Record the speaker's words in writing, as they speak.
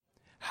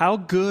How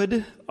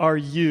good are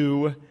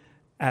you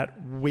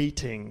at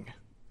waiting?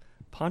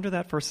 Ponder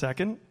that for a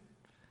second.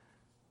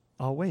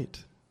 I'll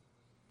wait.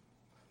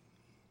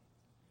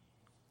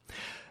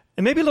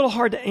 It may be a little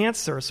hard to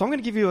answer, so I'm going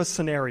to give you a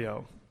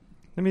scenario.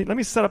 Let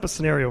me set up a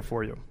scenario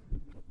for you.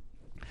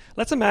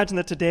 Let's imagine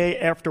that today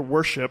after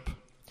worship,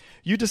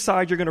 you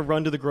decide you're going to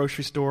run to the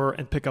grocery store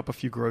and pick up a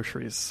few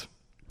groceries.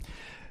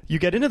 You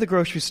get into the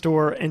grocery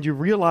store and you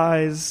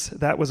realize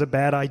that was a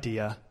bad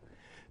idea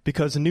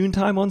because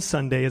noontime on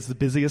Sunday is the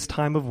busiest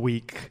time of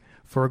week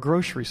for a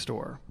grocery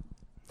store.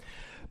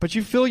 But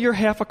you fill your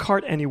half a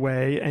cart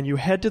anyway and you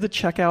head to the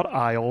checkout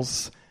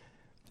aisles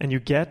and you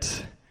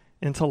get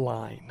into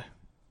line.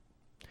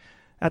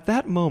 At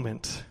that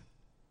moment,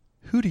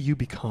 who do you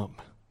become?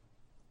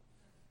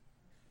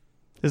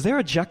 Is there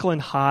a Jekyll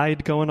and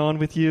Hyde going on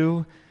with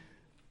you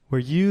where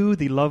you,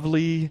 the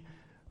lovely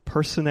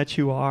person that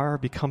you are,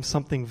 become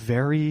something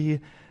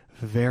very,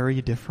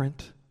 very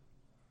different?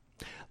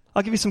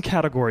 I'll give you some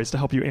categories to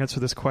help you answer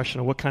this question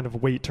of what kind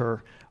of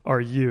waiter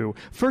are you.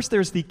 First,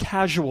 there's the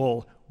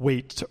casual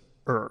waiter.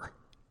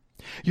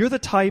 You're the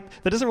type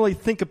that doesn't really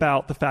think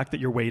about the fact that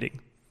you're waiting.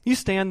 You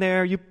stand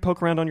there, you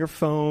poke around on your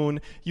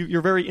phone,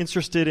 you're very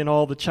interested in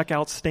all the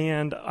checkout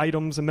stand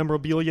items and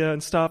memorabilia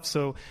and stuff,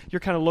 so you're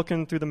kind of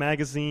looking through the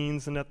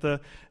magazines and at the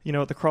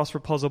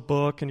crossword puzzle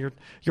book, and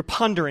you're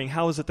pondering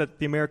how is it that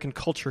the American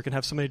culture can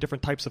have so many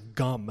different types of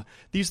gum.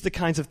 These are the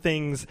kinds of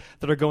things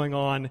that are going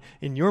on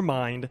in your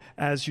mind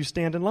as you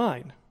stand in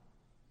line.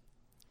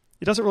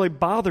 It doesn't really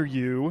bother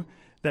you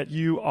that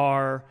you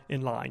are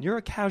in line. You're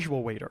a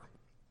casual waiter.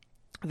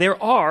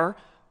 There are,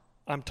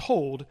 I'm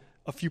told,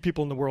 a few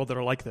people in the world that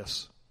are like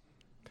this.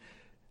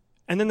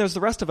 And then there's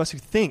the rest of us who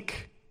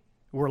think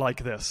we're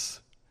like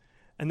this.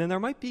 And then there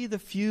might be the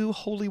few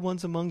holy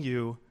ones among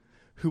you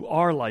who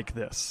are like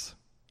this.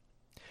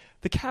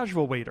 The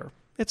casual waiter,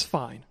 it's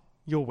fine.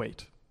 You'll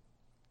wait.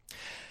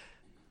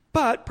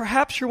 But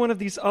perhaps you're one of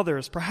these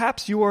others.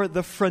 Perhaps you are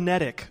the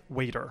frenetic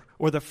waiter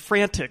or the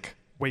frantic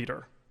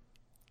waiter.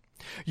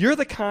 You're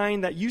the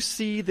kind that you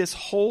see this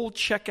whole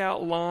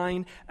checkout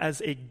line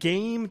as a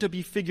game to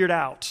be figured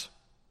out.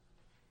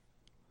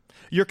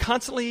 You're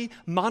constantly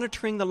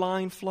monitoring the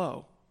line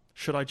flow.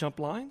 Should I jump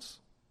lines?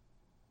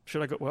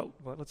 Should I go? Well,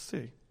 let's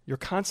see. You're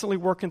constantly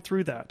working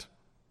through that.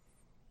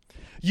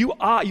 You're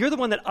the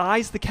one that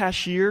eyes the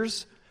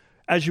cashiers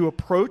as you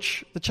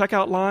approach the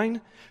checkout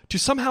line to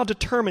somehow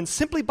determine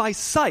simply by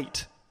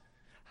sight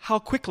how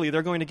quickly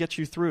they're going to get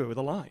you through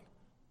the line.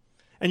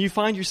 And you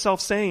find yourself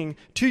saying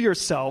to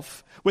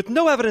yourself, with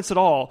no evidence at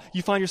all,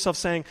 you find yourself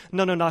saying,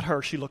 no, not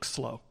her, she looks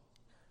slow.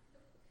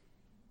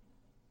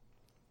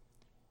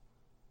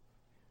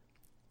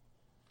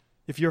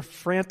 If you're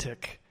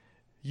frantic,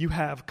 you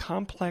have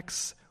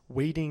complex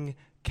waiting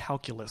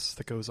calculus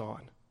that goes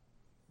on.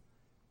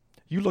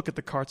 You look at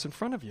the carts in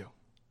front of you.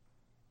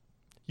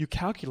 You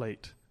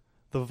calculate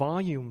the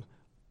volume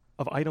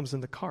of items in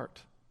the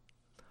cart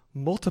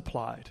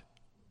multiplied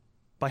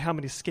by how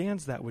many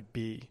scans that would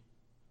be,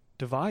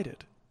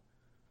 divided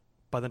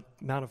by the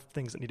amount of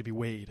things that need to be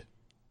weighed,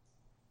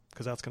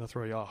 because that's going to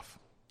throw you off.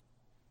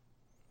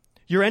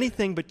 You're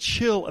anything but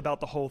chill about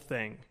the whole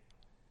thing.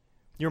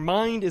 Your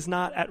mind is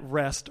not at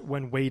rest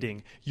when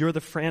waiting. You're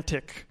the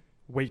frantic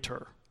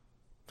waiter.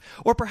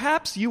 Or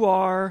perhaps you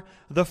are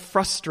the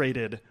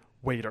frustrated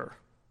waiter.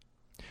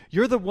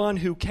 You're the one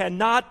who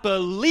cannot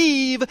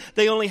believe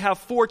they only have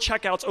 4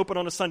 checkouts open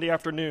on a Sunday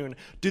afternoon.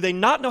 Do they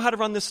not know how to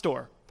run this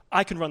store?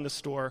 I can run this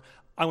store.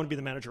 I want to be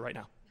the manager right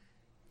now.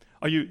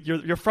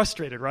 You're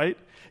frustrated, right?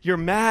 You're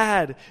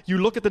mad. You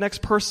look at the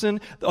next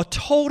person, a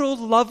total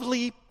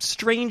lovely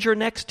stranger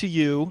next to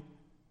you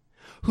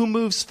who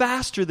moves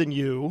faster than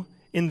you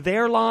in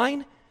their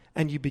line,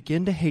 and you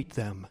begin to hate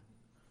them.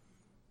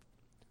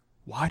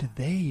 Why did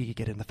they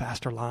get in the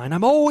faster line?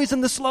 I'm always in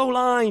the slow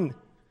line.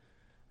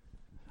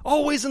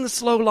 Always in the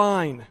slow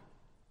line.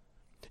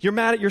 You're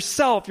mad at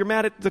yourself. You're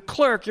mad at the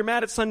clerk. You're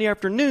mad at Sunday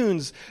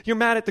afternoons. You're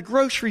mad at the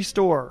grocery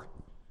store.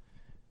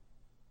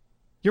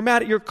 You're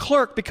mad at your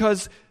clerk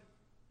because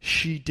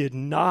she did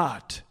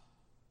not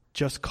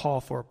just call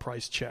for a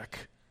price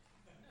check.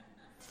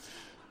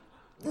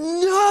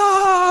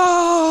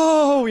 No!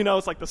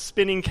 It's like the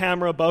spinning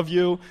camera above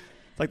you.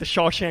 It's like the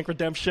Shawshank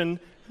Redemption.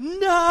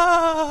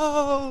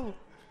 No!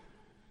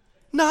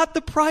 Not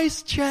the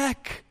price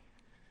check.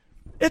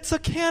 It's a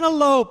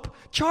cantaloupe.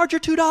 Charge her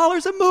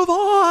 $2 and move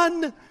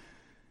on.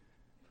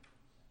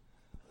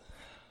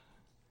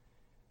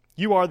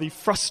 You are the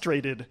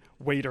frustrated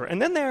waiter.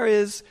 And then there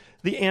is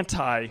the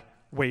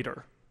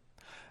anti-waiter.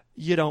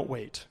 You don't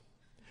wait.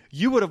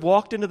 You would have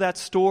walked into that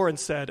store and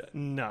said,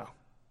 no,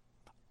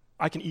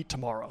 I can eat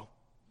tomorrow.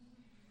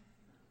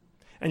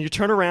 And you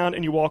turn around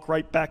and you walk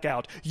right back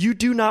out. You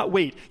do not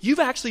wait. You've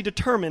actually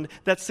determined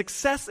that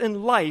success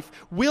in life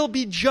will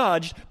be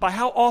judged by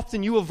how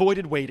often you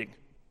avoided waiting.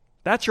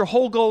 That's your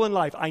whole goal in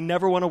life. I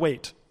never want to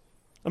wait.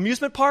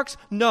 Amusement parks?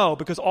 No,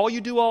 because all you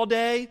do all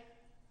day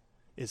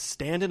is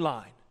stand in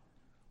line.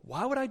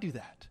 Why would I do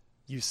that,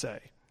 you say?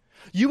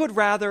 You would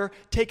rather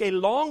take a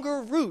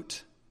longer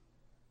route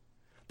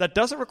that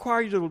doesn't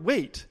require you to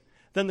wait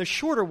than the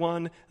shorter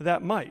one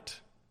that might.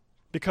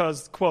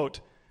 Because, quote,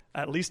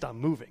 at least I'm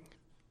moving.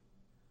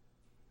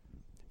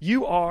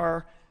 You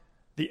are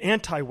the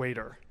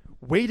anti-waiter.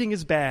 Waiting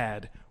is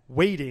bad.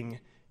 Waiting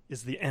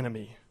is the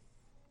enemy.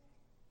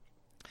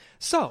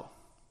 So,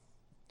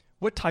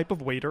 what type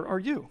of waiter are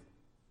you?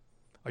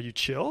 Are you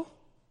chill?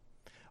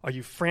 Are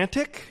you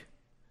frantic,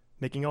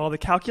 making all the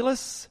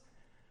calculus?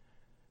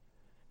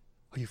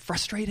 Are you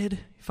frustrated?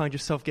 You find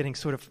yourself getting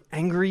sort of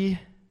angry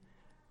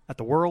at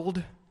the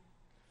world?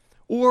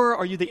 Or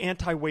are you the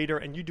anti-waiter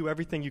and you do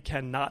everything you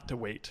can not to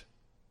wait?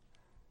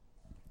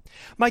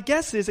 My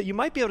guess is that you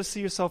might be able to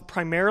see yourself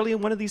primarily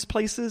in one of these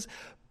places,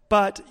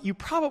 but we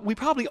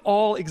probably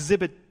all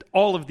exhibit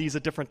all of these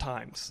at different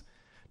times.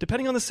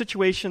 Depending on the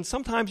situation,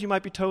 sometimes you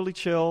might be totally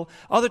chill.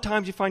 Other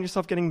times you find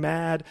yourself getting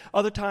mad.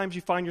 Other times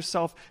you find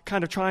yourself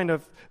kind of trying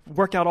to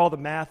work out all the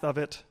math of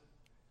it.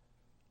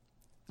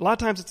 A lot of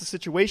times it's the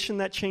situation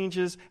that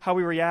changes how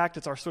we react.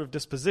 It's our sort of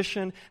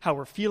disposition, how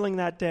we're feeling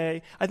that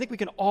day. I think we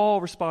can all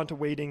respond to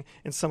waiting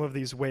in some of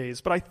these ways.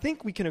 But I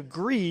think we can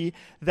agree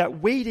that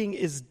waiting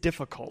is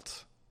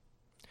difficult.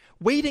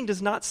 Waiting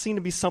does not seem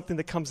to be something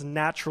that comes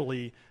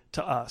naturally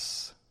to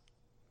us.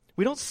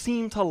 We don't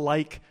seem to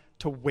like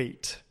to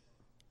wait.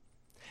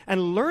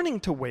 And learning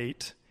to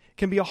wait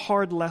can be a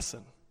hard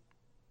lesson.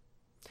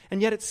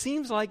 And yet it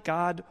seems like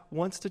God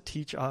wants to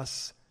teach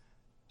us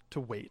to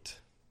wait.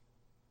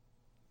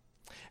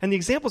 And the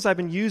examples I've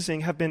been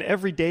using have been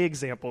everyday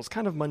examples,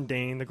 kind of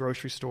mundane, the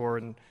grocery store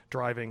and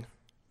driving.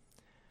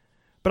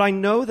 But I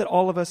know that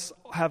all of us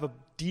have a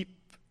deep,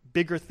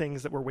 bigger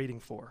things that we're waiting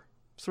for,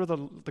 sort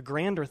of the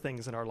grander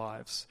things in our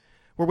lives.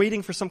 We're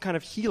waiting for some kind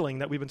of healing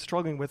that we've been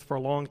struggling with for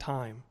a long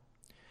time.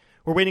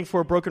 We're waiting for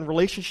a broken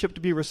relationship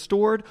to be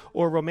restored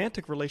or a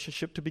romantic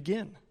relationship to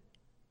begin.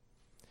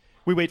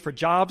 We wait for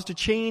jobs to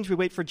change. We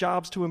wait for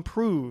jobs to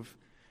improve.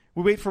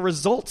 We wait for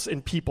results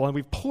in people, and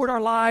we've poured our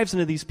lives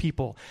into these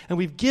people, and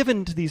we've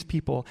given to these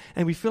people,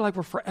 and we feel like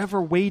we're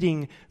forever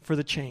waiting for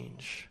the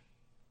change.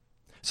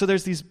 So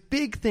there's these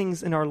big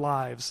things in our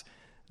lives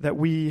that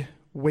we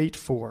wait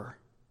for.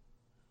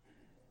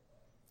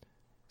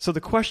 So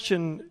the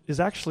question is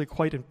actually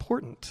quite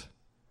important.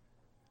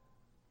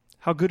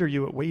 How good are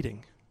you at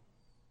waiting?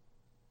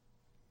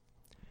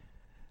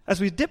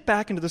 As we dip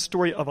back into the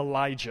story of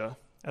Elijah,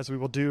 as we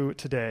will do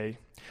today,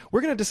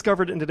 we're going to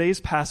discover in today's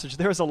passage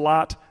there is a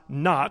lot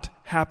not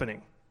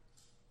happening.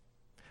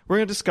 We're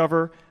going to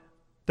discover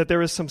that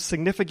there is some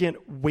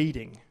significant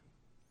waiting.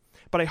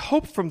 But I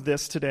hope from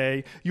this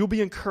today you'll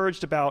be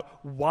encouraged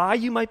about why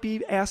you might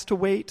be asked to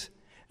wait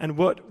and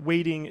what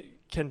waiting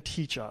can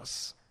teach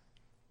us.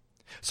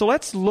 So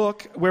let's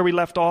look where we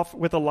left off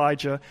with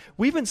Elijah.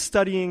 We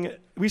studied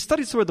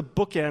sort of the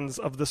bookends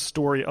of the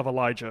story of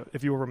Elijah,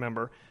 if you will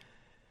remember.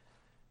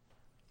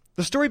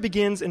 The story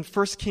begins in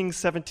 1 Kings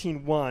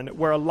 17:1,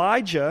 where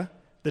Elijah,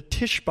 the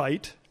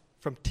Tishbite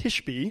from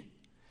Tishbe,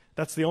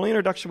 that's the only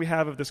introduction we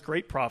have of this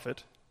great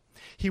prophet,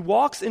 he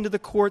walks into the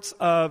courts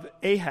of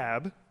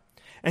Ahab,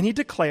 and he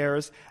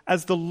declares,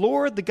 "As the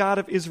Lord, the God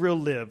of Israel,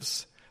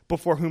 lives,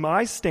 before whom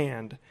I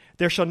stand,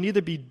 there shall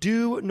neither be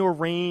dew nor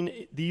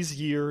rain these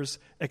years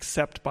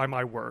except by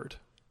my word."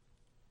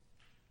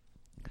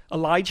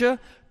 Elijah,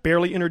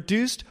 barely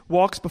introduced,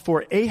 walks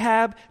before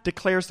Ahab,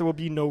 declares there will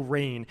be no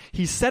rain.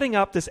 He's setting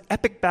up this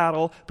epic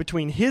battle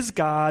between his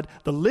God,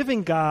 the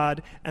living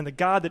God, and the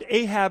God that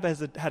Ahab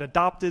had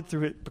adopted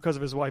because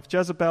of his wife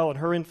Jezebel and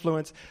her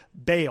influence,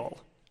 Baal,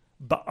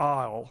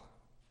 the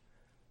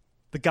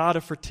God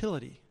of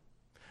fertility,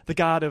 the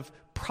God of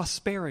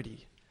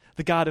prosperity,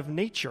 the God of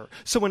nature.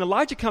 So when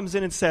Elijah comes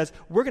in and says,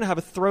 we're going to have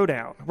a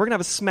throwdown, we're going to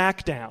have a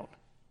smackdown,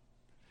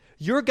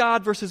 your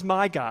God versus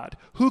my God,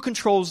 who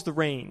controls the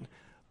rain?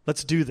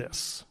 Let's do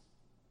this.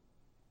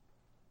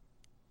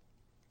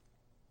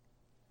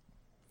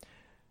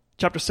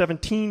 Chapter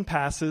 17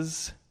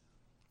 passes,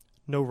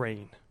 no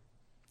rain.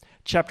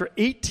 Chapter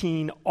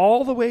 18,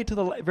 all the way to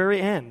the very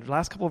end,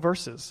 last couple of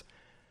verses,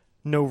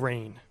 no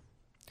rain.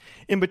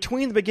 In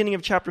between the beginning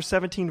of chapter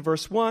 17,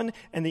 verse 1,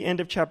 and the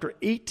end of chapter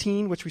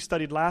 18, which we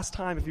studied last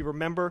time, if you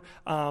remember,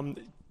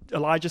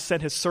 Elijah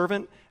sent his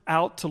servant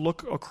out to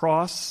look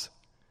across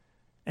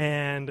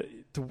and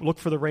to look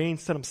for the rain,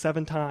 sent him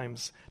 7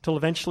 times, till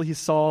eventually he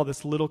saw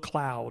this little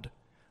cloud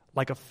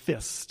like a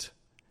fist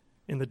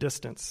in the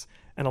distance.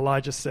 And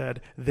Elijah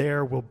said,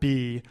 there will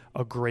be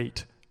a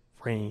great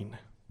rain.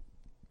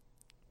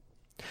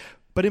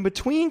 But in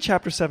between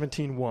chapter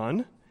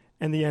 17:1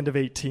 and the end of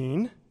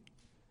 18,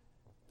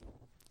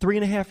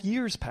 3.5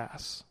 years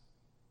pass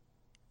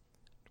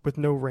with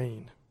no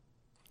rain.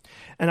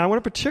 And I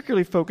want to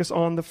particularly focus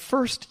on the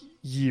first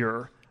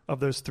year of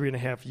those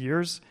 3.5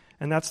 years,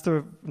 and that's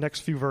the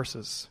next few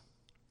verses.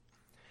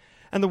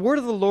 And the word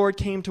of the Lord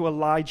came to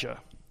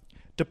Elijah,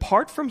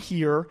 "Depart from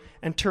here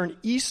and turn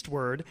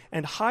eastward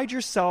and hide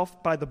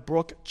yourself by the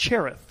brook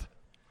Cherith,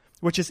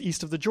 which is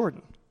east of the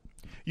Jordan.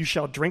 You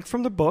shall drink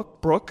from the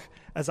brook,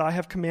 as I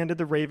have commanded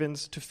the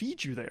ravens to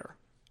feed you there."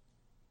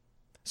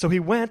 So he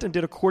went and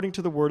did according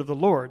to the word of the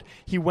Lord.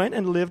 He went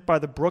and lived by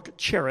the brook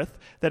Cherith,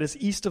 that is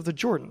east of the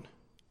Jordan.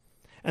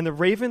 And the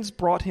ravens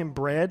brought him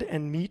bread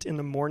and meat in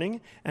the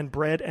morning, and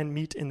bread and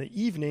meat in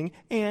the evening,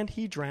 and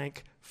he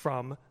drank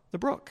from the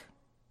brook.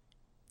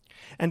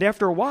 And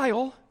after a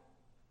while,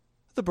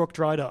 the brook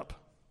dried up,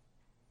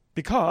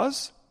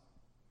 because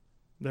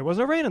there was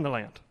no rain in the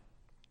land.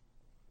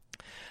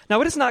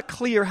 Now, it is not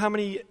clear how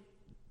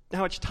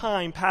much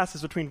time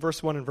passes between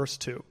verse 1 and verse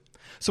 2.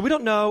 So we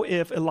don't know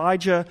if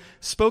Elijah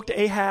spoke to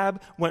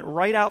Ahab, went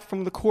right out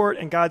from the court,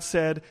 and God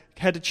said,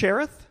 head to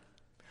Cherith,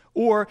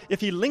 or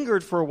if he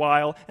lingered for a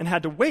while and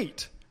had to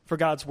wait for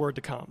God's word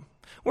to come.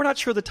 We're not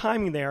sure the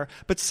timing there,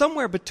 but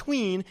somewhere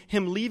between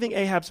him leaving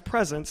Ahab's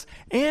presence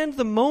and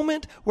the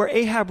moment where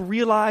Ahab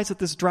realized that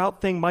this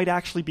drought thing might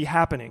actually be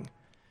happening.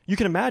 You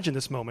can imagine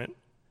this moment.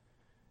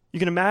 You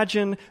can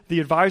imagine the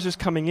advisors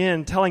coming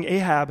in telling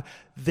Ahab,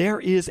 there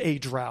is a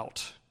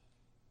drought.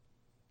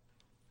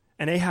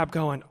 And Ahab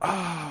going,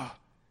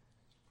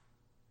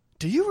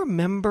 do you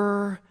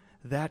remember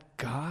that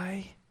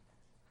guy?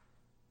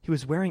 He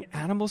was wearing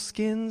animal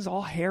skins,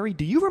 all hairy.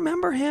 Do you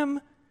remember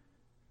him?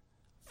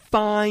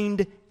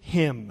 Find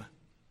him.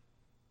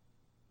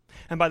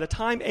 And by the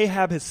time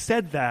Ahab has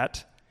said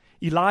that,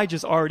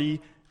 Elijah's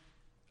already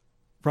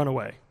run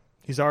away.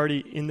 He's already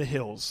in the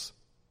hills.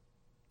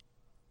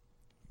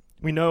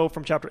 We know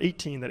from chapter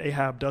 18 that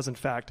Ahab does in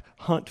fact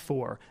hunt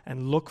for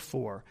and look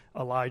for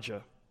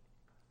Elijah.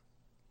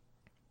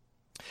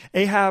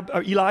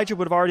 Elijah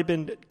would have already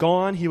been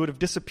gone. He would have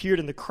disappeared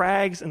in the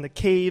crags and the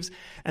caves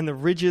and the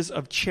ridges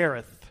of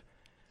Cherith.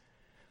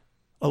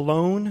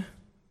 Alone,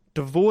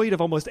 devoid of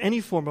almost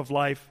any form of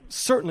life,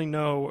 certainly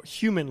no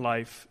human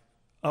life,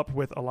 up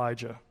with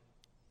Elijah.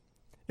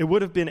 It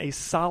would have been a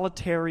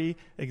solitary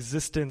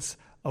existence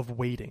of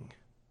waiting.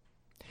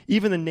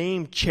 Even the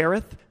name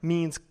Cherith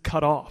means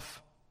cut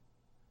off.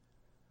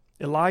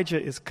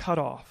 Elijah is cut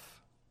off.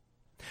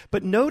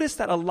 But notice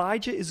that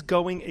Elijah is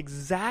going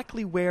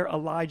exactly where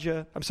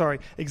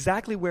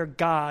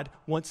God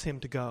wants him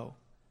to go.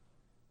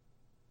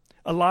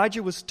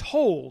 Elijah was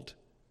told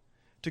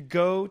to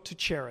go to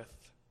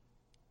Cherith,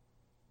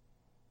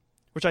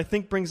 which I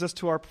think brings us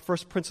to our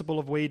first principle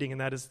of waiting,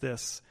 and that is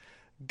this: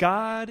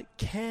 God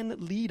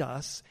can lead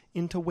us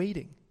into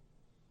waiting.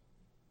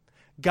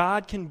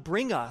 God can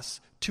bring us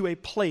to a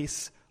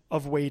place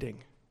of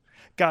waiting.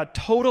 God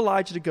told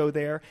Elijah to go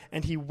there,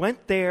 and he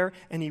went there,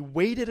 and he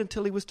waited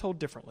until he was told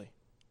differently.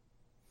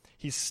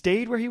 He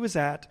stayed where he was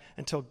at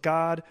until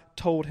God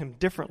told him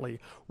differently.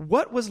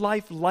 What was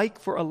life like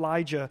for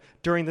Elijah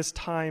during this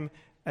time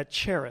at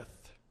Cherith?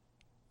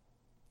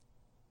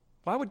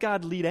 Why would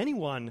God lead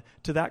anyone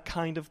to that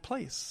kind of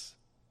place?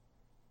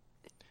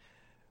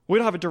 We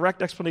don't have a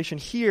direct explanation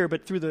here,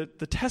 but through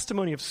the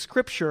testimony of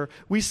Scripture,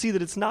 we see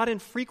that it's not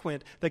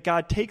infrequent that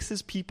God takes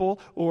his people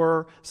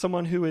or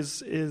someone who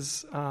is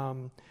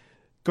going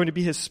to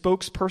be his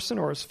spokesperson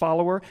or his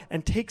follower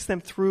and takes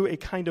them through a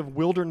kind of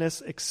wilderness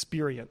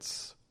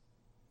experience,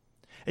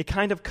 a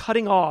kind of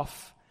cutting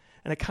off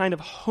and a kind of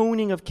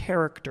honing of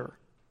character,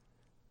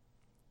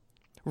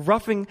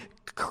 sort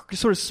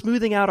of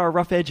smoothing out our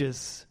rough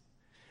edges,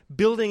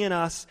 building in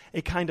us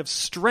a kind of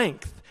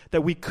strength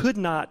that we could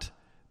not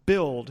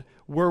build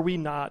were we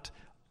not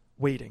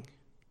waiting.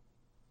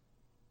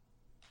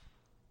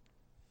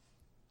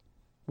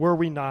 Were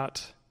we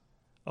not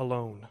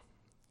alone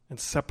and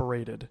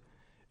separated?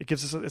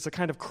 It's a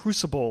kind of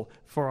crucible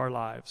for our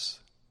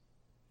lives.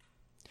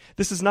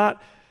 This is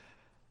not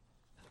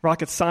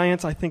rocket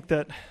science. I think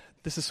that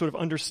this is sort of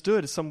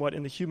understood somewhat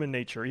in the human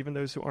nature, even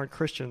those who aren't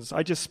Christians.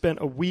 I just spent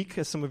a week,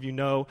 as some of you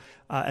know,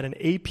 at an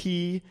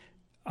AP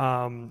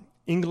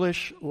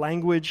English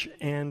language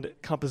and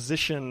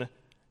composition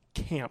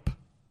camp,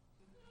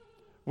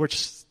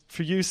 which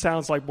for you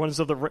sounds like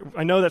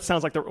I know that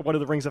sounds like one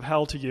of the rings of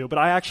hell to you, but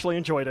I actually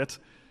enjoyed it.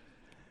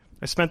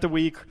 I spent the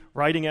week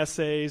writing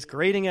essays,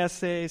 grading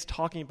essays,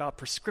 talking about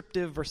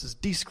prescriptive versus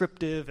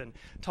descriptive, and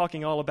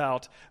talking all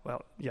about,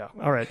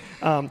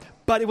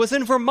 but it was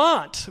in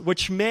Vermont,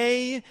 which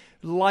may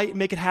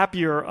make it a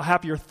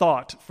happier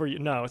thought for you.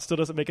 No, it still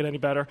doesn't make it any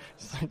better.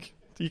 It's like,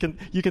 you can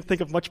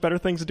think of much better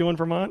things to do in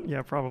Vermont?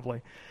 Yeah,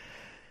 probably.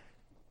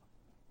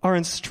 Our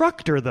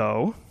instructor,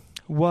 though,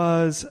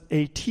 was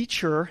a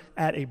teacher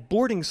at a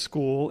boarding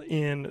school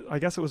in, I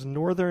guess it was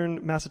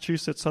northern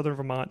Massachusetts, southern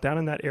Vermont, down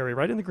in that area,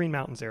 right in the Green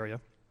Mountains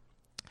area.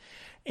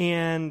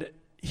 And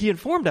he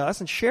informed us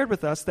and shared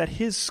with us that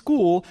his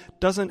school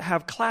doesn't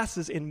have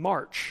classes in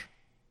March,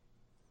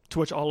 to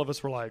which all of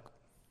us were like,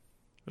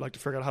 we'd like to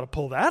figure out how to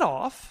pull that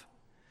off.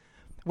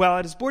 Well,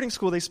 at his boarding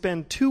school, they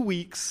spend 2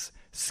 weeks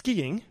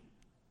skiing,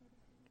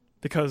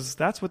 because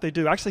that's what they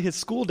do. Actually, his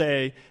school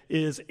day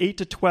is 8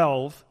 to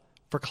 12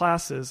 for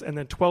classes, and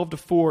then 12 to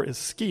 4 is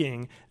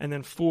skiing, and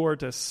then 4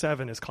 to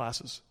 7 is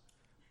classes.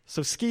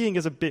 So skiing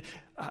is a bit...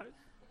 I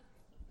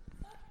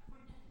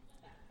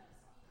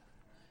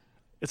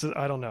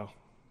don't know.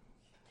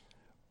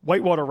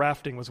 Whitewater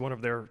rafting was one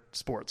of their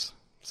sports.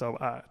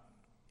 So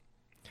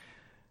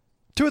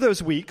 2 of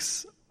those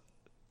weeks,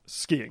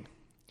 skiing.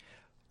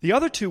 The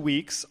other 2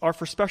 weeks are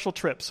for special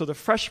trips. So the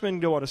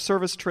freshmen go on a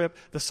service trip.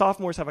 The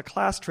sophomores have a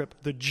class trip.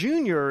 The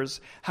juniors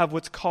have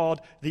what's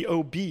called the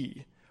OB,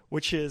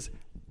 which is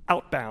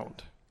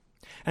outbound.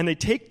 And they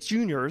take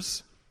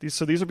juniors, these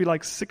would be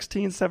like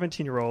 16,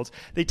 17-year-olds.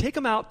 They take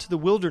them out to the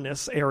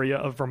wilderness area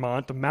of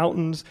Vermont, the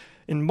mountains.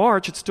 In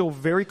March, it's still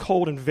very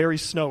cold and very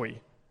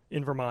snowy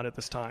in Vermont at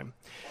this time.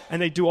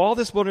 And they do all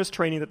this wilderness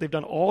training that they've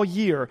done all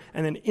year.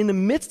 And then in the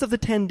midst of the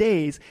 10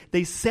 days,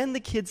 they send the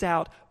kids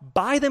out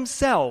by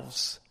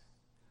themselves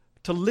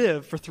to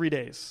live for 3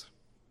 days.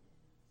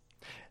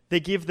 They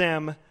give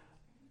them,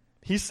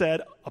 he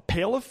said, a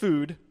pail of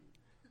food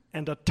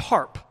and a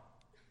tarp.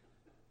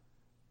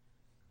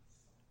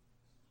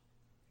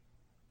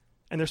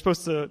 And they're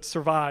supposed to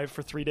survive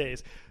for 3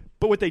 days.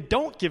 But what they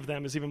don't give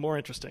them is even more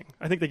interesting.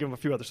 I think they give them a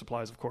few other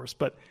supplies, of course,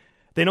 but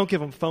they don't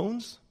give them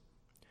phones,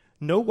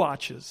 no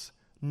watches,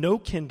 no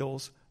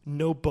Kindles,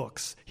 no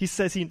books. He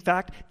says, in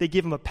fact, they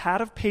give them a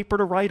pad of paper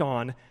to write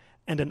on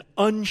and an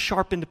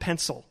unsharpened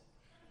pencil.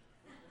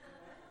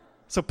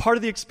 So part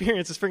of the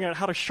experience is figuring out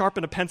how to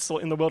sharpen a pencil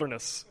in the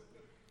wilderness.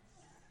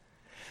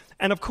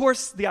 And of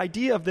course, the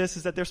idea of this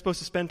is that they're supposed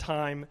to spend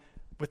time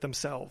with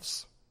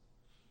themselves.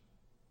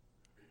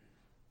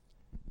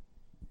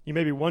 You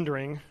may be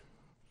wondering,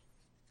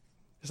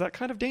 is that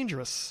kind of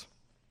dangerous?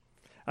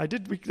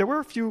 There were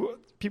a few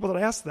people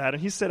that asked that,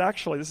 and he said,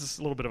 actually, this is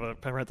a little bit of a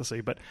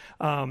parenthesis, but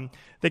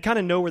they kind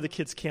of know where the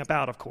kids camp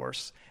out, of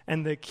course.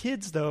 And the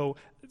kids, though,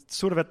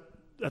 sort of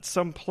at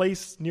some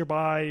place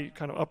nearby,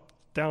 kind of up,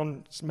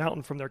 down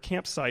mountain from their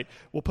campsite,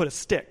 will put a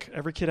stick.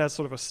 Every kid has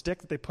sort of a stick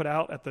that they put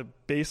out at the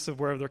base of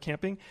wherever they're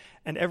camping,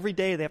 and every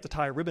day they have to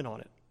tie a ribbon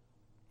on it.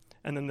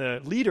 And then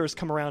the leaders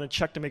come around and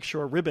check to make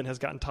sure a ribbon has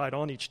gotten tied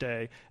on each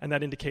day, and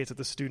that indicates that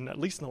the student, at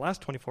least in the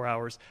last 24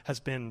 hours, has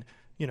been,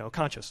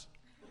 conscious.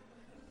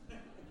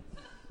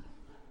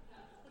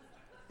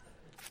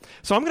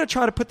 So I'm going to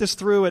try to put this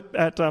through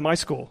at my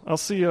school. I'll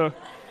see if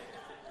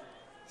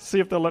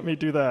they'll let me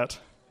do that.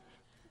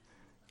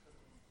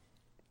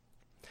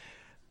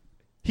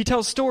 He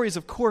tells stories,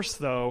 of course,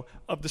 though,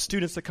 of the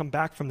students that come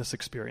back from this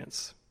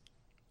experience.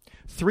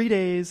 3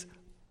 days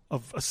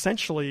of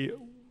essentially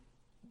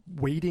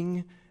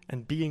waiting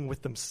and being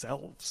with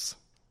themselves.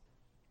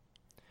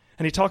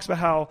 And he talks about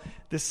how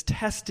this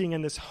testing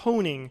and this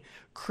honing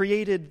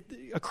created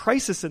a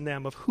crisis in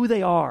them of who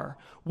they are,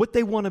 what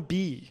they want to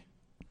be,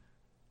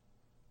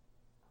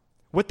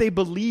 what they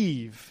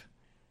believe,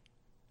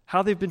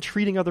 how they've been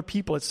treating other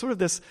people. It's sort of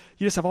this,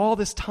 you just have all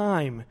this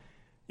time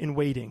in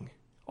waiting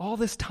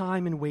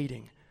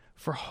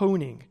for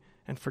honing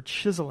and for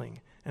chiseling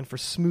and for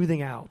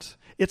smoothing out.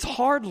 It's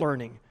hard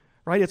learning,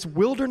 right? It's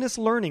wilderness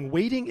learning.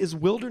 Waiting is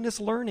wilderness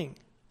learning.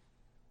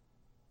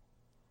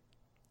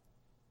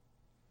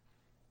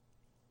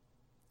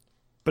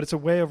 But it's a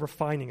way of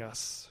refining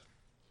us.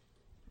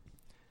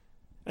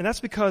 And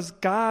that's because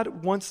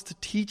God wants to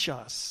teach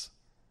us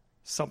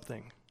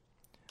something.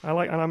 I'm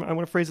going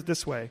to phrase it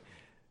this way.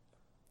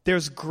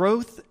 There's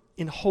growth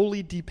in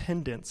holy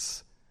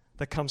dependence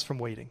that comes from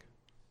waiting.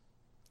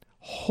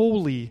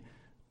 Holy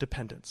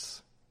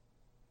dependence.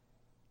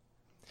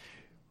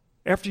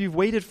 After you've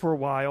waited for a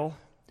while,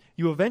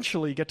 you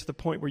eventually get to the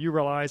point where you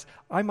realize,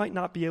 I might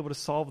not be able to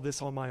solve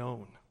this on my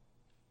own.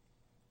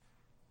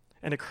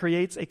 And it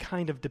creates a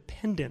kind of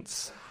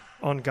dependence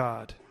on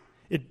God.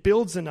 It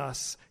builds in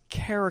us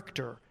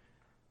character.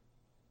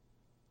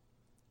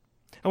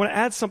 I want to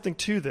add something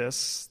to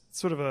this,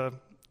 sort of a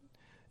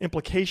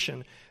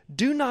implication.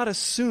 Do not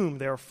assume,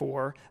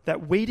 therefore,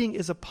 that waiting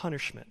is a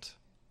punishment.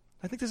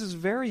 I think this is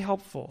very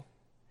helpful.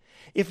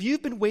 If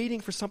you've been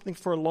waiting for something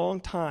for a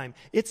long time,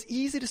 it's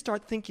easy to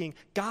start thinking,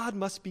 God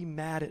must be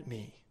mad at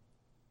me.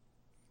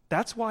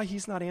 That's why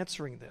he's not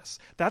answering this.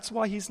 That's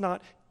why he's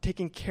not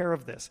taking care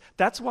of this.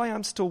 That's why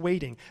I'm still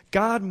waiting.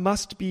 God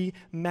must be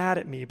mad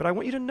at me. But I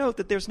want you to note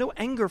that there's no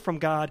anger from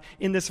God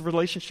in this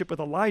relationship with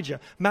Elijah.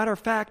 Matter of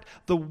fact,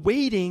 the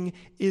waiting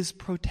is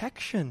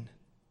protection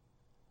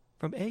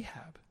from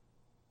Ahab.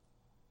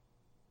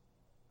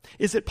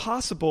 Is it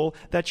possible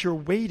that your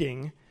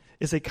waiting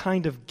is a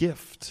kind of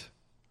gift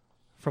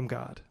from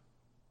God?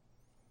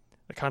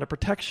 A kind of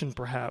protection,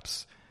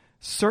 perhaps.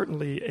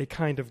 Certainly a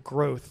kind of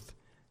growth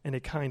and a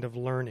kind of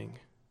learning.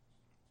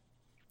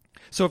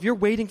 So if you're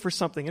waiting for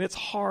something and it's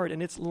hard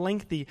and it's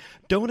lengthy,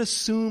 don't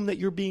assume that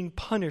you're being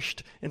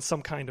punished in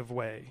some kind of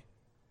way.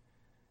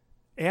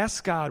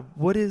 Ask God,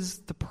 what is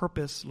the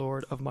purpose,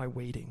 Lord, of my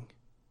waiting?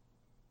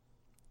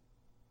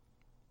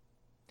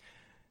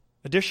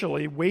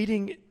 Additionally,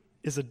 waiting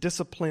is a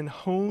discipline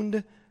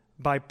honed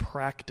by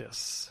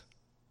practice.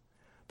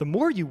 The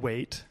more you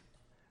wait,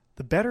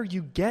 the better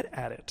you get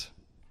at it.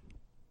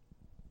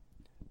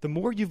 The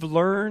more you've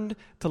learned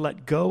to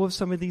let go of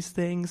some of these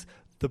things,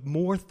 the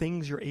more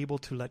things you're able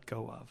to let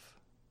go of.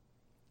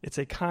 It's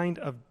a kind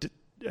of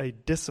a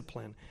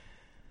discipline.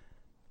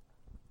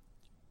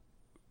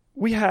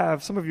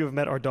 Some of you have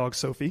met our dog,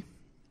 Sophie.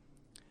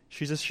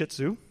 She's a Shih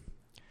Tzu,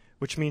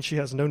 which means she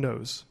has no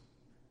nose,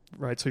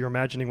 right? So you're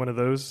imagining one of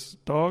those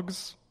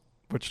dogs,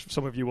 which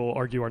some of you will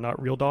argue are not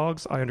real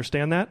dogs. I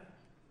understand that.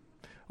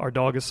 Our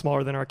dog is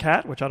smaller than our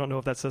cat, which I don't know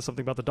if that says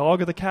something about the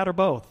dog or the cat or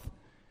both.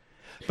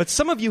 But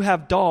some of you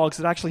have dogs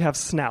that actually have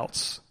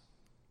snouts.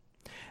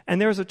 And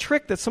there's a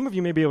trick that some of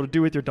you may be able to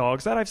do with your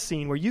dogs that I've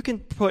seen where you can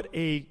put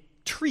a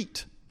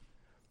treat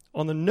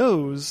on the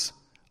nose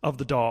of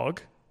the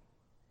dog,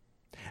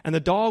 and the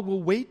dog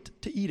will wait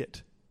to eat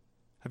it.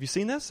 Have you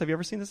seen this? Have you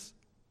ever seen this?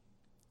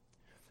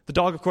 The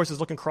dog, of course,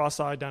 is looking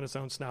cross-eyed down his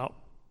own snout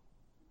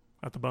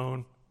at the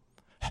bone,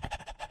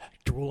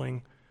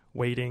 drooling,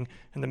 waiting.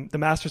 And the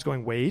master's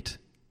going, wait.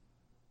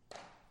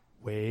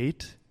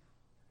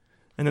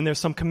 And then there's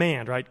some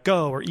command, right?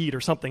 Go or eat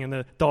or something, and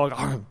the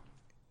dog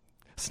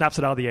snaps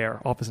it out of the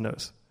air off his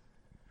nose.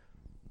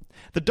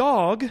 The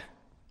dog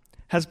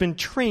has been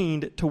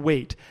trained to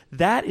wait.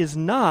 That is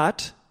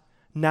not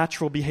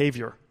natural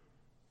behavior,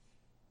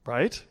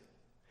 right?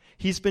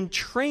 He's been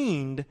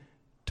trained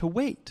to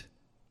wait.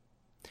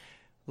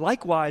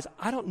 Likewise,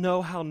 I don't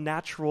know how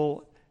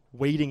natural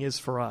waiting is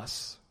for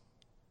us.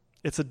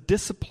 It's a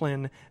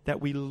discipline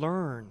that we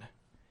learn.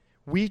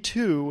 We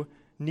too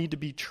need to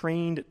be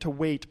trained to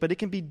wait, but it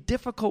can be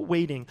difficult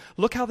waiting.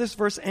 Look how this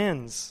verse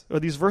ends, or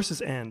these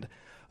verses end.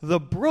 The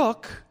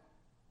brook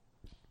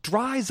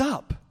dries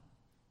up.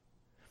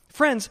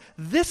 Friends,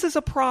 this is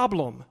a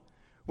problem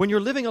when you're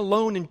living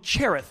alone in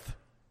Cherith.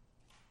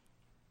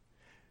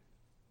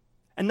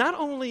 And not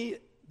only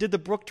did the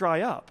brook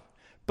dry up,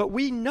 but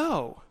we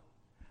know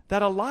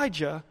that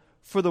Elijah,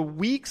 for the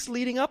weeks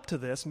leading up to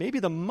this, maybe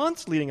the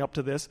months leading up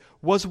to this,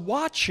 was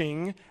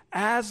watching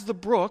as the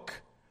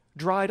brook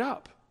dried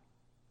up.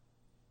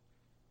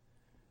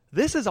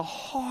 This is a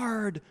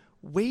hard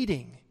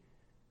waiting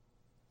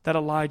that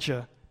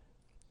Elijah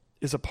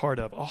is a part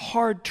of, a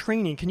hard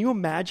training. Can you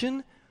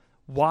imagine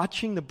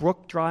watching the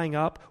brook drying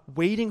up,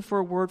 waiting for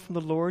a word from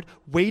the Lord,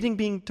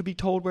 waiting to be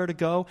told where to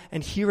go,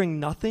 and hearing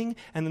nothing,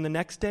 and then the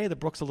next day the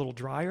brook's a little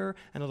drier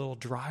and a little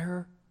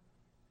drier?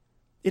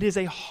 It is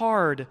a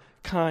hard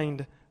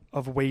kind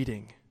of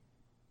waiting.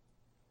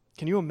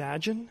 Can you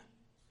imagine?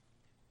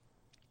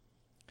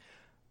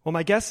 Well,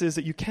 my guess is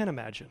that you can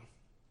imagine.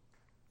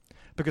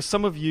 Because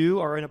some of you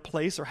are in a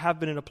place or have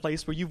been in a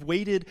place where you've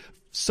waited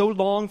so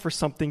long for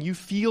something, you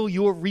feel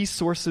your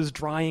resources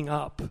drying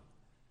up.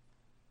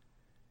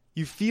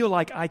 You feel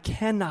like I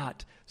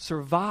cannot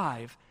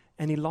survive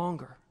any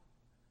longer.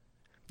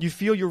 You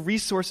feel your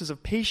resources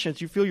of patience,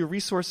 you feel your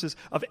resources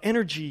of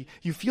energy,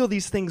 you feel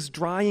these things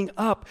drying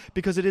up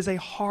because it is a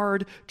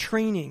hard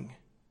training.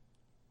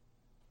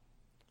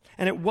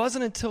 And it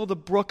wasn't until the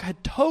brook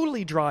had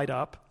totally dried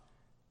up,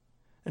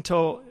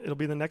 until, it'll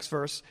be the next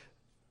verse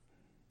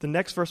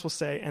will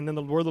say, and then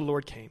the word of the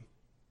Lord came.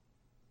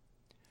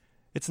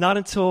 It's not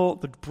until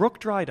the brook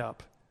dried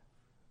up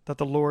that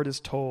the Lord is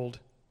told,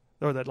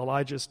 or that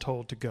Elijah is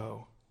told to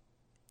go.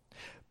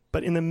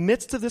 But in the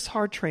midst of this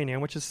hard training, I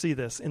want you to see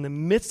this, in the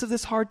midst of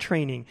this hard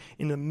training,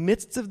 in the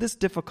midst of this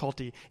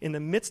difficulty, in the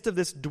midst of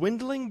this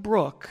dwindling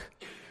brook,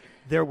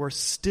 there were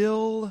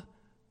still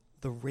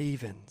the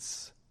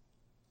ravens.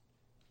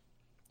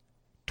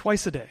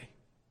 Twice a day,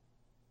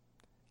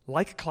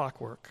 like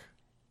clockwork,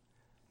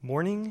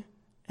 morning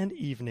and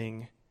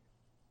evening,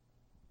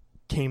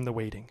 came the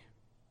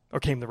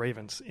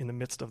ravens in the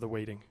midst of the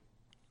waiting.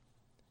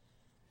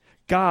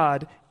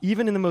 God,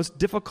 even in the most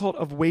difficult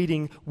of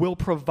waiting, will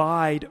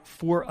provide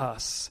for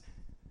us.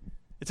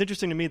 It's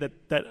interesting to me that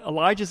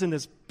Elijah's in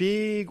this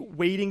big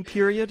waiting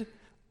period.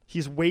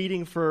 He's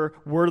waiting for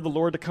word of the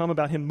Lord to come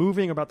about him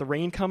moving, about the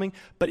rain coming.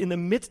 But in the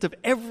midst of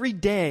every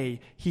day,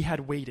 he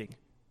had waiting.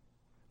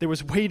 There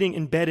was waiting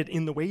embedded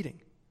in the waiting.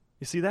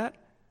 You see that?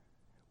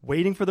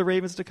 Waiting for the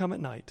ravens to come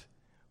at night.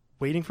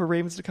 Waiting for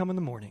ravens to come in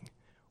the morning.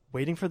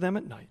 Waiting for them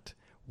at night.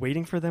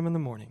 Waiting for them in the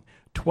morning.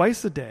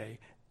 Twice a day,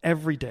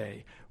 every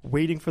day,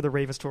 waiting for the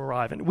ravens to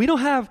arrive. And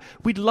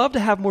we'd love to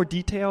have more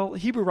detail.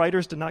 Hebrew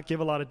writers did not give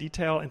a lot of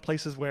detail in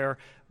places where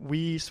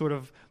we sort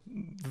of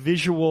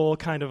visual,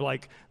 kind of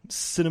like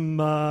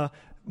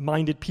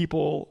cinema-minded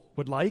people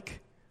would like.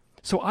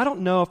 So I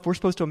don't know if we're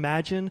supposed to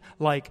imagine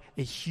like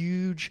a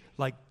huge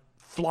like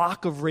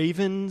flock of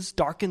ravens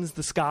darkens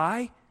the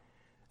sky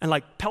and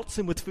like pelts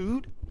him with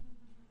food.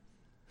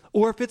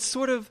 Or if it's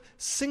sort of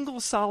single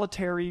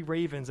solitary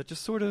ravens that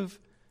just sort of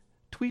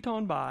tweet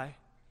on by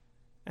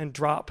and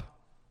drop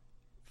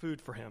food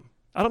for him.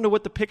 I don't know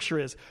what the picture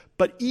is,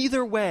 but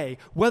either way,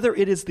 whether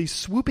it is the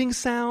swooping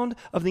sound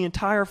of the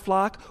entire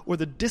flock or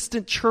the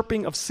distant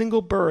chirping of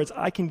single birds,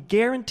 I can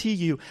guarantee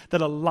you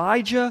that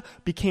Elijah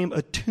became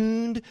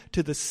attuned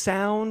to the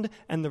sound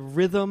and the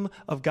rhythm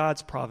of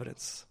God's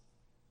providence.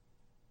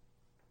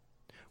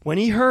 When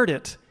he heard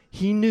it,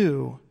 he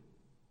knew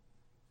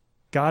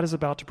God is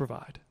about to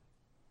provide.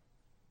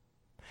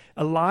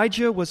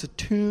 Elijah was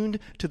attuned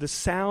to the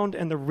sound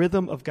and the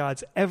rhythm of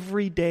God's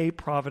everyday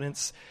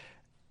providence,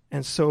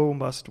 and so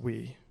must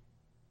we.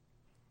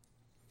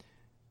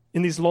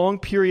 In these long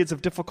periods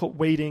of difficult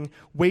waiting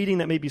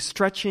that may be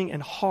stretching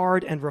and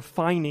hard and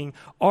refining,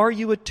 are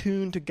you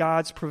attuned to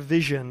God's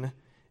provision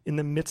in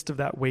the midst of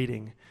that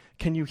waiting?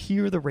 Can you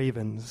hear the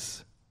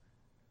ravens?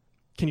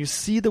 Can you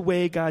see the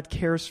way God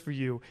cares for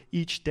you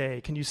each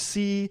day? Can you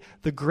see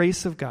the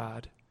grace of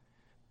God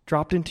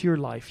dropped into your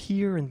life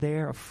here and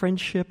there, a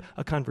friendship,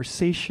 a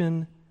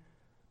conversation?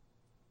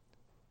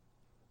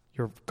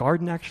 Your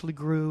garden actually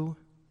grew.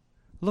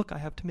 Look, I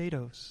have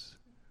tomatoes.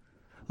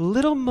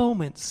 Little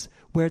moments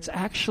where it's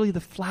actually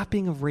the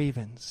flapping of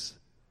ravens,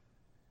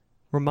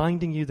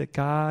 reminding you that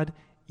God,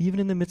 even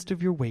in the midst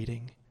of your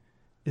waiting,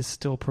 is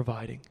still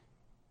providing.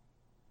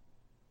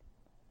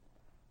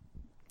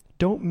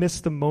 Don't miss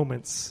the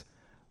moments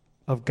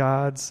of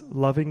God's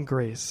loving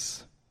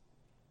grace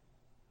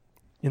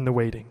in the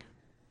waiting.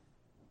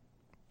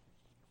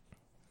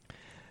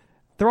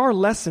 There are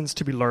lessons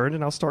to be learned,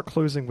 and I'll start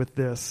closing with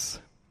this.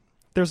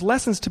 There's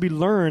lessons to be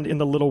learned in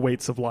the little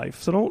waits of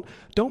life. So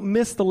don't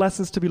miss the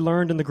lessons to be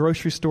learned in the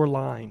grocery store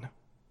line.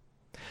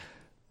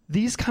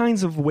 These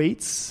kinds of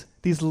waits,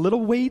 these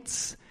little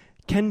waits,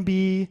 can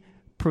be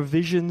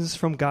provisions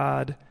from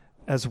God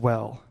as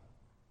well.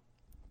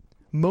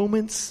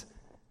 Moments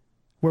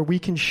where we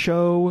can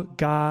show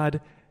God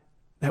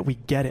that we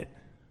get it.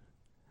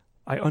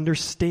 I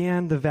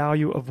understand the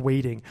value of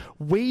waiting.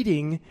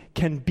 Waiting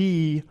can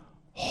be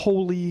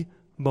holy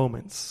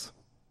moments.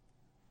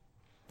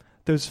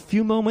 Those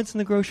few moments in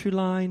the grocery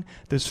line,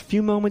 those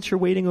few moments you're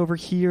waiting over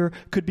here,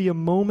 could be a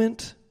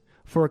moment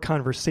for a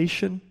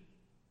conversation,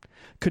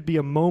 could be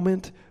a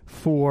moment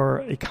for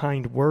a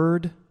kind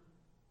word.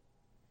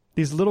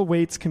 These little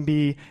waits can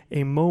be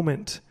a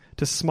moment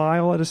to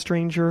smile at a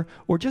stranger,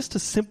 or just to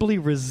simply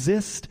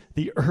resist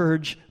the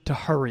urge to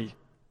hurry.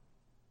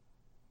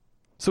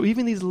 So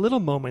even these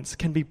little moments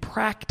can be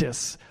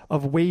practice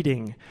of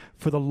waiting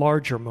for the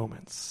larger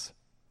moments.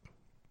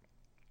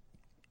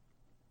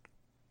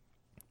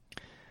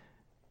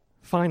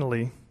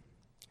 Finally,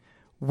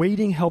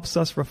 waiting helps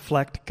us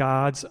reflect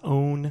God's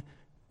own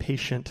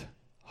patient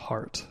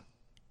heart.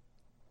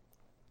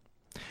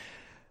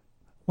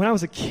 When I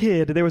was a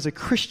kid, there was a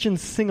Christian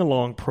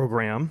sing-along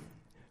program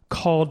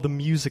called The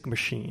Music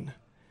Machine.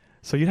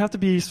 So you'd have to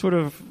be sort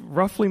of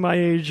roughly my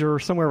age or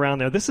somewhere around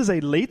there. This is a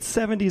late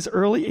 70s,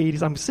 early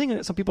 80s. I'm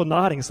seeing some people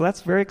nodding, so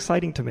that's very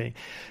exciting to me.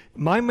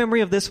 My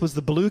memory of this was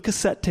the blue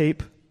cassette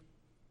tape,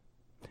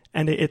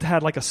 and it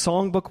had like a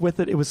songbook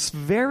with it. It was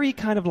very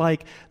kind of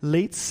like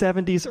late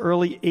 70s,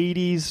 early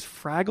 80s,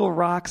 Fraggle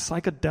Rock,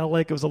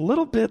 psychedelic. It was a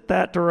little bit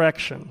that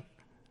direction.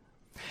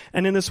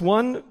 And in this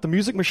one, The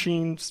Music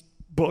Machine's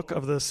book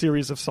of the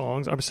series of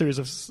songs, or a series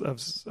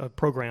of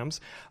programs,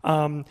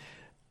 the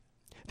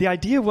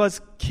idea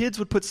was kids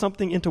would put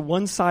something into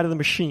one side of the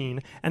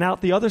machine, and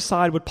out the other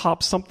side would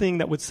pop something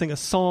that would sing a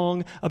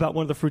song about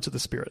one of the fruits of the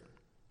Spirit.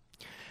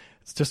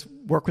 It's just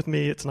work with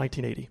me, it's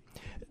 1980.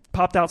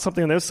 Popped out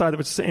something on the other side that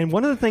would say, and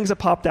one of the things that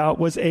popped out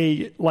was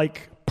a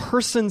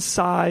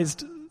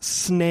person-sized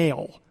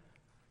snail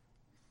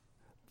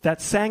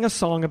that sang a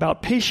song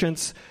about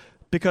patience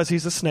because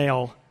he's a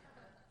snail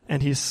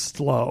and he's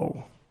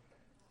slow.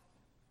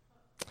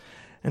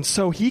 And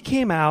so he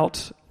came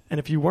out, and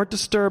if you weren't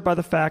disturbed by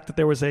the fact that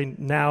there was a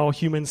now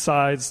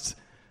human-sized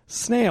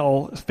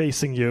snail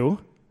facing you,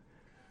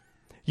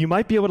 you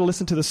might be able to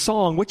listen to the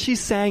song, which he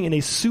sang in a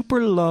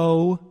super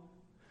low,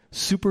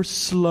 super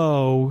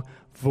slow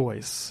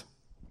voice.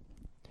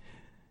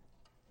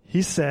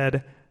 He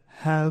said,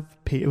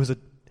 it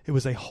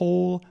was a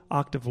whole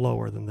octave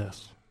lower than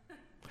this.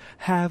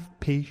 Have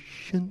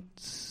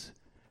patience,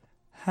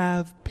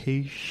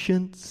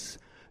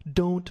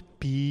 don't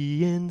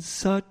be in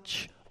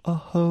such a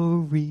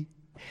hurry.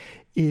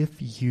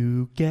 If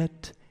you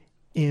get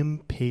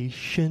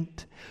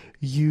impatient,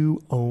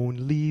 you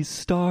only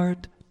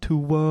start to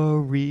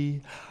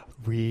worry.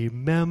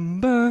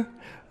 Remember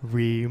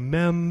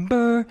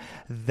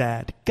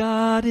that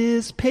God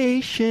is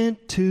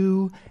patient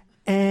too,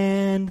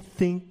 and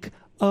think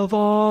of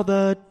all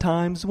the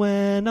times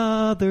when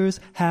others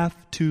have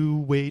to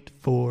wait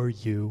for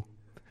you.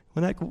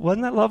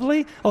 Wasn't that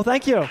lovely? Oh,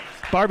 thank you.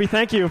 Barbie,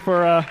 thank you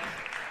for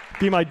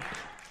being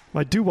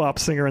my doo-wop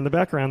singer in the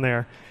background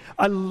there.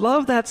 I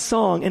love that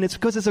song, and it's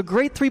because it's a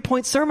great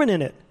 3-point sermon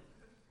in it.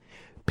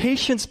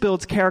 Patience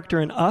builds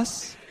character in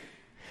us.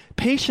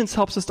 Patience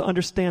helps us to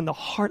understand the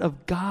heart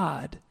of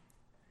God.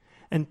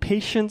 And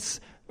patience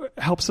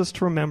helps us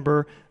to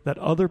remember that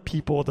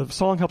the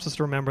song helps us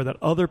to remember that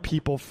other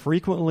people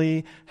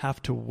frequently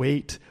have to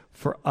wait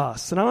for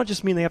us. And I don't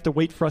just mean they have to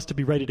wait for us to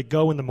be ready to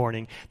go in the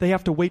morning. They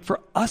have to wait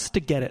for us to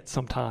get it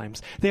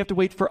sometimes. They have to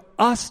wait for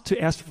us to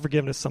ask for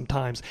forgiveness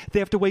sometimes. They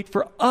have to wait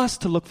for us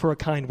to look for a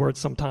kind word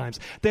sometimes.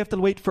 They have to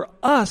wait for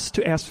us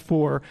to ask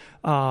for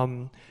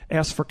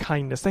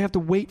kindness. They have to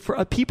wait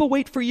for people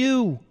wait for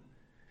you.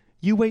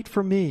 You wait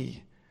for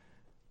me.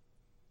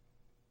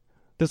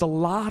 There's a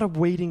lot of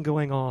waiting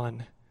going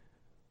on.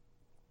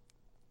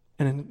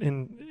 And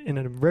in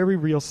a very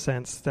real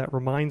sense, that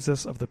reminds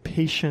us of the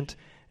patient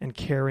and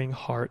caring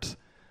heart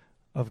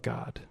of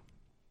God.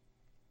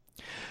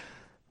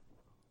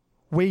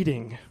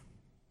 Waiting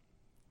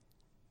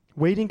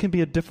can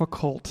be a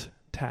difficult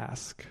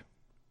task,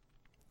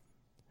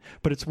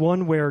 but it's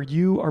one where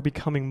you are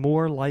becoming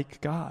more like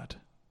God.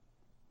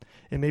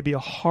 It may be a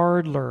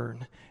hard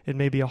learn. It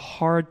may be a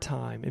hard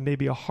time. It may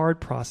be a hard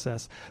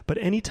process. But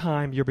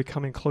anytime you're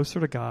becoming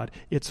closer to God,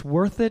 it's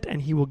worth it,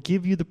 and he will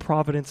give you the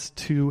providence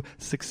to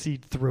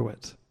succeed through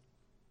it.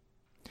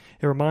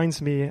 It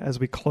reminds me, as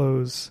we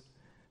close,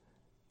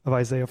 of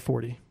Isaiah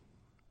 40.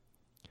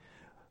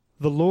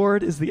 The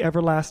Lord is the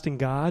everlasting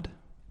God,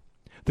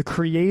 the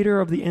creator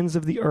of the ends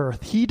of the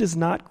earth. He does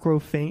not grow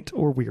faint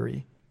or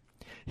weary.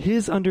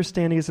 His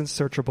understanding is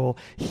unsearchable.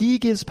 He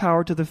gives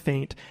power to the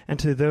faint, and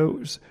to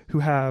those who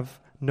have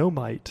no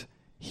might,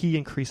 he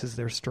increases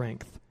their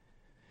strength.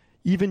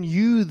 Even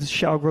youths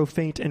shall grow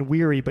faint and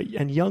weary,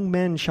 and young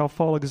men shall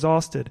fall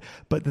exhausted.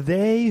 But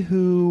they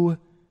who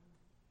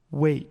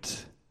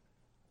wait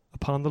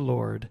upon the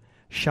Lord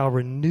shall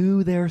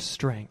renew their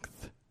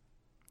strength.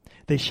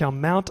 They shall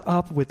mount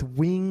up with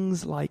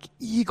wings like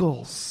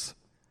eagles.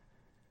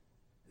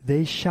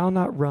 They shall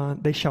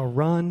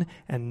run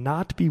and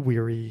not be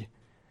weary.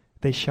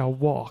 They shall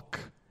walk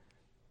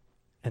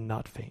and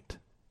not faint.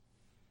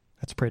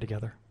 Let's pray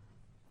together.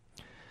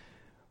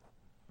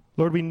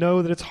 Lord, we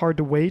know that it's hard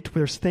to wait.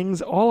 There's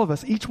things, all of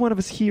us, each one of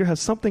us here has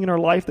something in our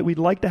life that we'd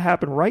like to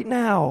happen right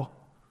now.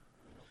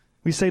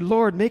 We say,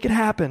 Lord, make it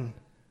happen.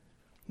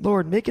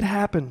 Lord, make it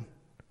happen.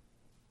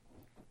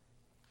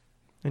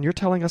 And you're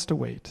telling us to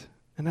wait,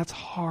 and that's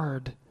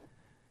hard.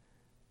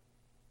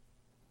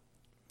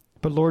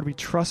 But Lord, we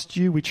trust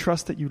you. We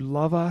trust that you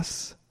love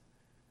us.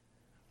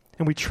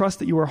 And we trust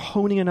that you are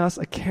honing in us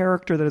a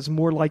character that is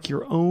more like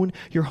your own.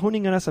 You're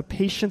honing in us a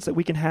patience that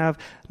we can have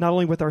not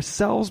only with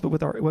ourselves, but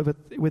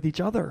with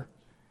each other.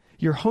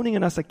 You're honing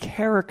in us a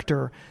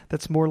character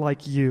that's more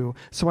like you.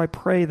 So I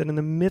pray that in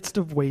the midst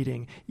of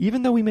waiting,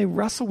 even though we may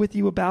wrestle with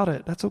you about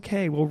it, that's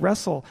okay, we'll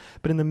wrestle.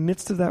 But in the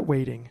midst of that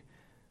waiting,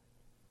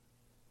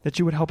 that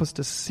you would help us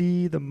to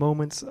see the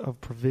moments of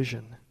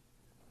provision.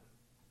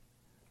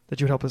 That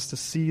you would help us to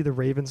see the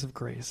ravens of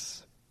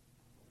grace.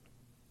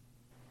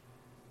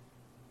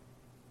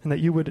 And that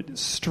you would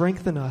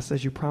strengthen us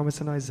as you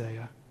promise in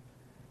Isaiah.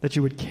 That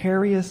you would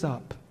carry us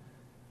up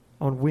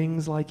on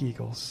wings like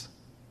eagles.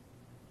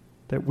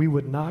 That we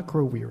would not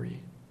grow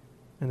weary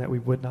and that we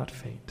would not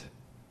faint.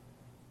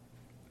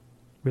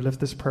 We lift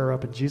this prayer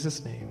up in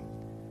Jesus' name.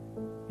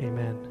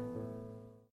 Amen.